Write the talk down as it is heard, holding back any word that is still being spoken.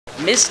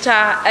Mr.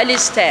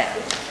 Alistair.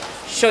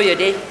 Show your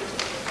day.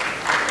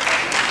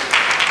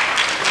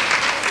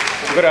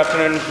 Good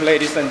afternoon,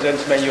 ladies and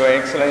gentlemen, Your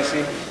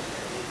Excellency,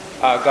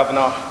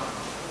 Governor,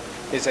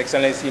 His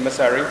Excellency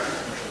Masari,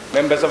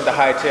 members of the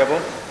High Table,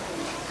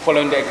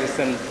 following the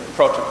existing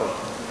protocol.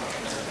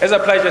 It's a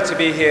pleasure to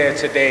be here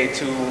today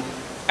to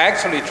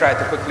actually try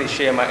to quickly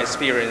share my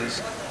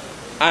experience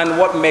and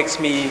what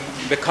makes me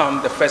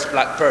become the first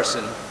black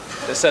person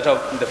to set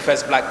up the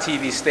first black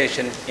TV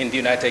station in the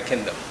United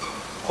Kingdom,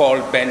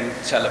 called Ben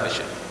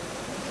Television.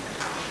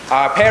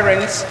 Our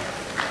parents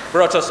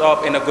brought us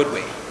up in a good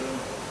way,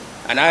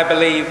 and I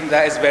believe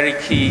that is very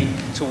key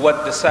to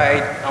what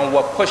decided and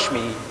what pushed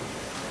me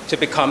to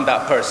become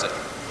that person.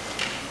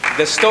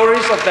 The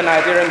stories of the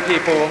Nigerian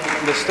people,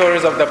 the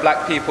stories of the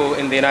black people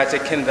in the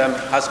United Kingdom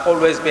has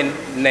always been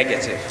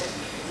negative,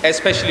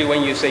 especially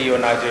when you say you're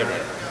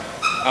Nigerian.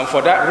 And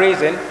for that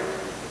reason,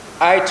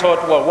 I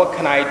thought, well, what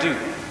can I do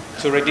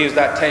to reduce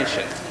that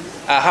tension?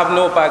 I have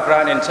no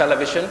background in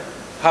television,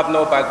 have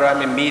no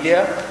background in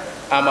media.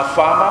 I'm a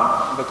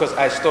farmer because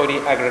I study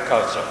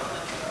agriculture.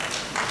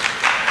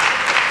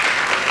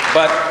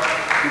 But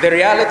the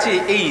reality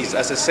is,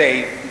 as I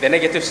say, the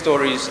negative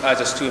stories are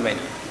just too many.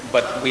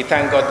 But we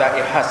thank God that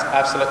it has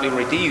absolutely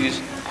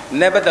reduced.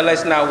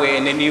 Nevertheless, now we're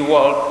in a new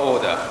world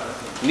order.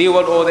 New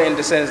world order in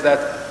the sense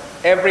that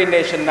every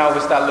nation now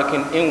will start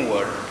looking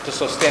inward to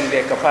sustain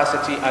their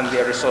capacity and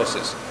their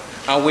resources.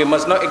 And we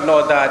must not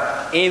ignore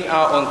that in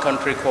our own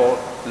country called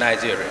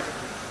Nigeria.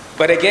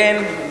 But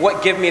again,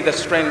 what gave me the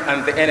strength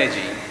and the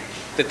energy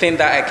to think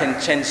that I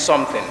can change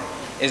something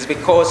is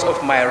because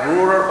of my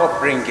rural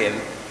upbringing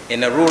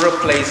in a rural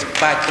place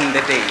back in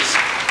the days.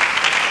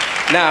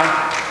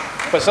 Now,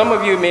 for some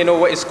of you may know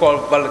what is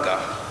called vulgar.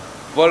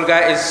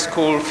 Vulgar is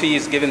school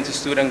fees given to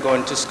students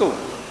going to school.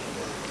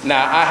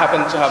 Now, I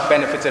happen to have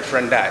benefited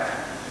from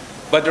that.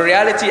 But the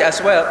reality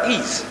as well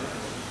is,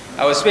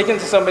 I was speaking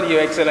to somebody,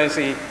 Your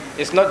Excellency,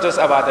 it's not just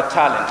about the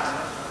talent.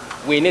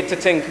 We need to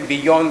think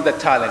beyond the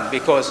talent,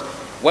 because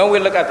when we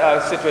look at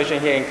our situation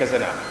here in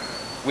Katsina,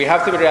 we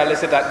have to be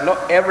realistic that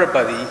not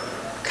everybody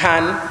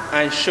can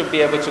and should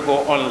be able to go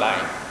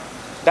online.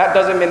 That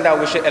doesn't mean that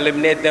we should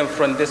eliminate them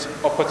from this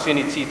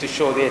opportunity to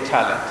show their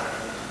talent.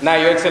 Now,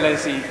 Your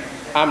Excellency,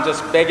 I'm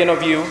just begging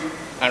of you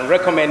and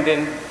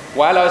recommending.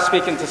 While I was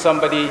speaking to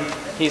somebody,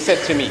 he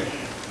said to me,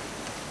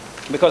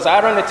 because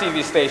I run a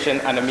TV station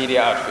and a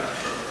media outfit,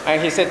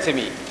 and he said to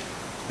me,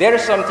 there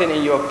is something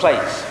in your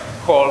place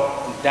called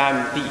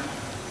Dambi.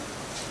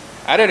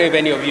 I don't know if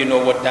any of you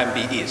know what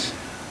Dambi is.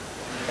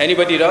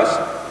 Anybody does?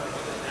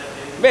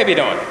 Maybe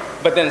not,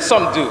 but then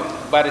some do,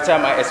 by the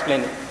time I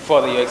explain it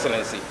further, Your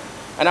Excellency.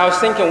 And I was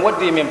thinking, what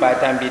do you mean by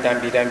Dambi,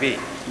 Dambi, Dambi?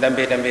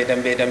 Dambi, Dambi,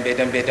 Dambi, Dambi,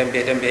 Dambi,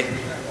 Dambi, Dambi.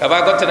 Have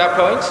I got to that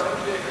point?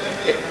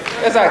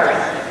 Exactly.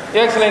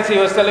 Your Excellency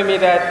was telling me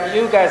that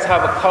you guys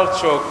have a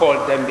culture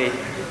called Dembe.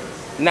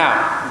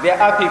 Now, there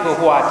are people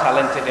who are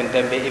talented in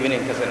Dembe, even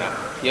in Katsina.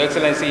 Your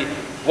Excellency,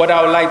 what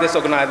I would like this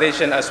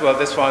organization as well,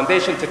 this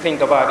foundation, to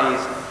think about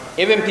is,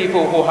 even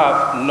people who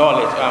have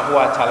knowledge and who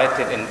are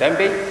talented in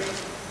Dembe,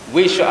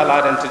 we should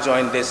allow them to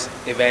join this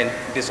event,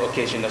 this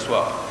occasion as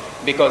well.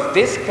 Because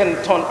this can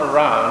turn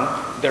around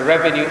the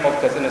revenue of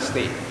Katsina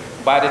State.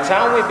 By the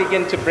time we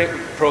begin to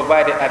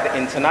provide it at the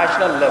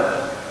international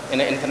level, in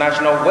an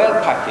international well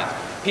package,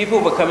 people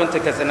will come into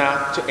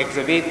Katsina to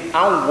exhibit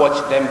and watch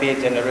them be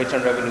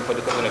generating revenue for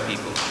the Katsina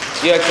people.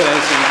 Your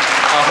Excellency,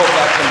 I hope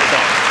that can be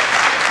done.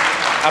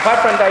 Apart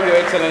from that, Your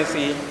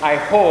Excellency, I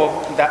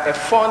hope that a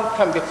fund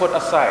can be put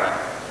aside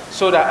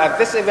so that as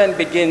this event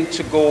begins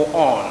to go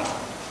on,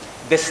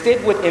 the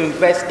state would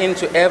invest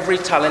into every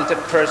talented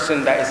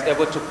person that is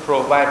able to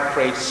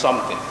create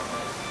something.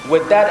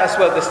 With that as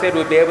well, the state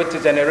will be able to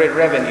generate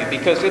revenue,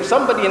 because if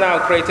somebody now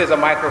creates a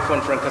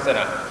microphone from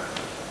Katsina,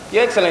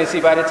 Your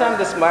Excellency, by the time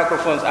these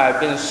microphones are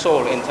being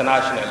sold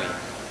internationally,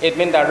 it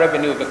means that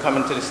revenue will be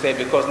coming to the state,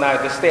 because now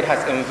the state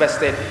has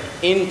invested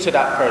into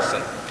that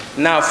person.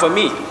 Now for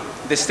me,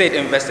 the state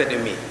invested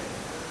in me.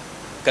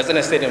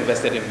 Katsina State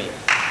invested in me.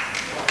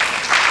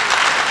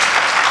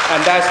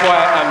 And that's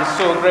why I'm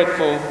so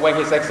grateful when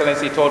His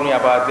Excellency told me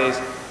about this,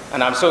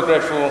 and I'm so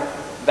grateful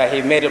that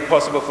he made it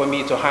possible for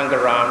me to hang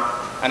around,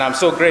 and I'm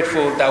so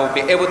grateful that we'll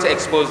be able to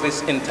expose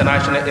this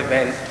international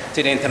event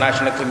to the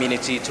international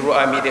community through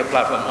our media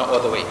platform and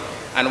other way.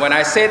 And when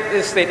I said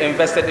this state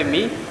invested in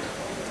me,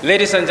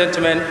 ladies and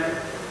gentlemen,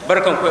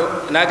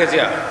 barkanku na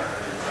gajiya.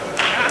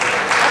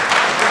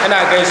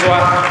 Ina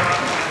gaisuwa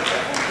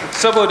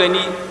saboda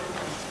ni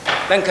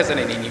dan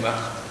Katsina ne nima.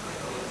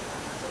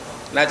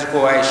 Na ji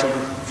kowa ya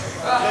shiru.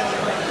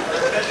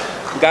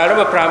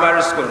 Garaba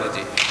Primary School na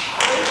je.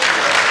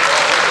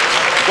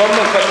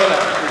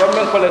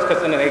 Gwamnan College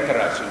Katsina na yi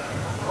karatu.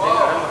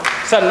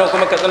 Sannan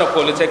kuma Katsina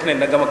Polytechnic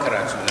na gama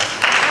karatu na.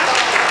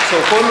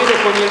 So komi da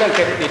komi ran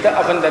ka daɗe duk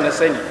abin da na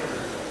sani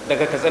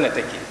daga Katsina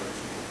take.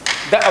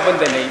 Duk abin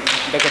da na yi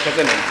daga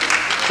Katsina ne.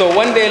 So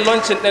wanda ya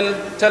launching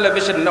ɗin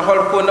television na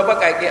harko na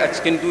baƙaƙe a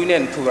cikin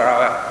duniyan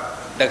Turawa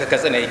daga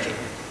Katsina yake.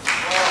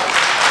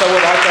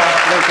 Saboda haka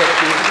nan ka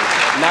daɗe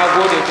na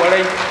gode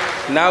kwarai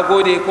na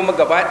gode kuma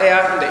gaba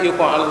ɗaya da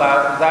ikon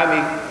Allah za mu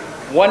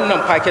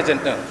wannan packaging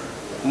ɗin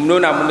mu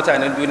nuna mu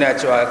mutanen duniya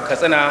cewa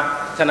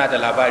Katsina tana da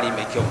labari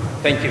mai kyau.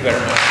 Thank you very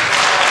much.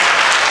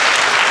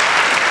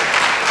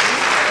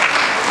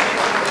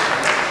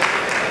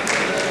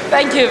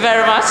 Thank you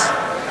very much.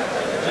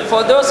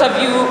 For those of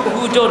you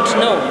who don't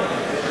know,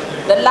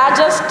 the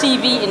largest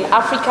TV in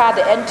Africa,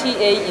 the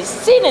NTA, is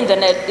seen in the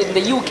net in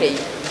the UK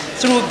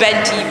through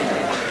Ben TV.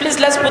 Please,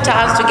 let's put our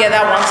hands together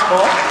once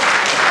more.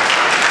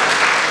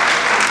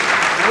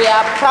 We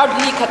are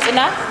proudly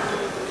Katsina,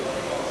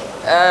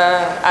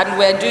 and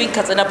we're doing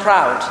Katsina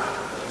proud,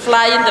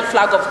 flying the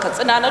flag of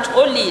Katsina not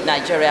only in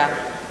Nigeria,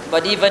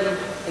 but even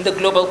in the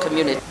global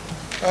community.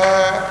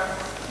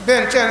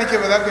 Ben,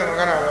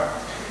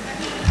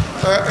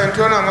 and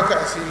Tona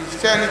Makasi,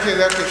 Chanike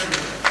Zakashi.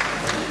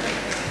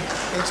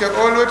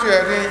 All what you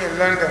are doing in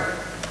London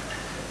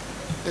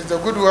is the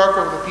good work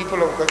of the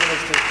people of Katsina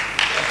State.